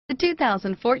The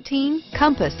 2014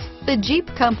 Compass. The Jeep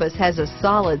Compass has a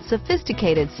solid,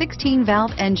 sophisticated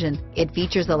 16-valve engine. It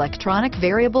features electronic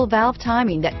variable valve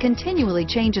timing that continually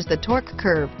changes the torque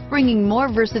curve, bringing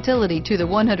more versatility to the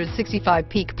 165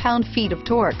 peak pound-feet of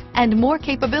torque and more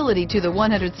capability to the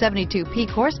 172 peak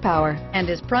horsepower, and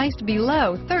is priced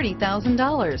below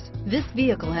 $30,000. This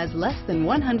vehicle has less than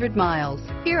 100 miles.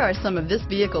 Here are some of this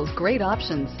vehicle's great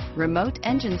options: remote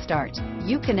engine start,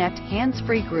 Uconnect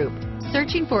hands-free group.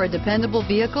 Searching for a dependable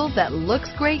vehicle that looks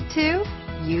great too?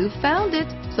 You found it,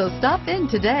 so stop in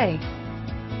today.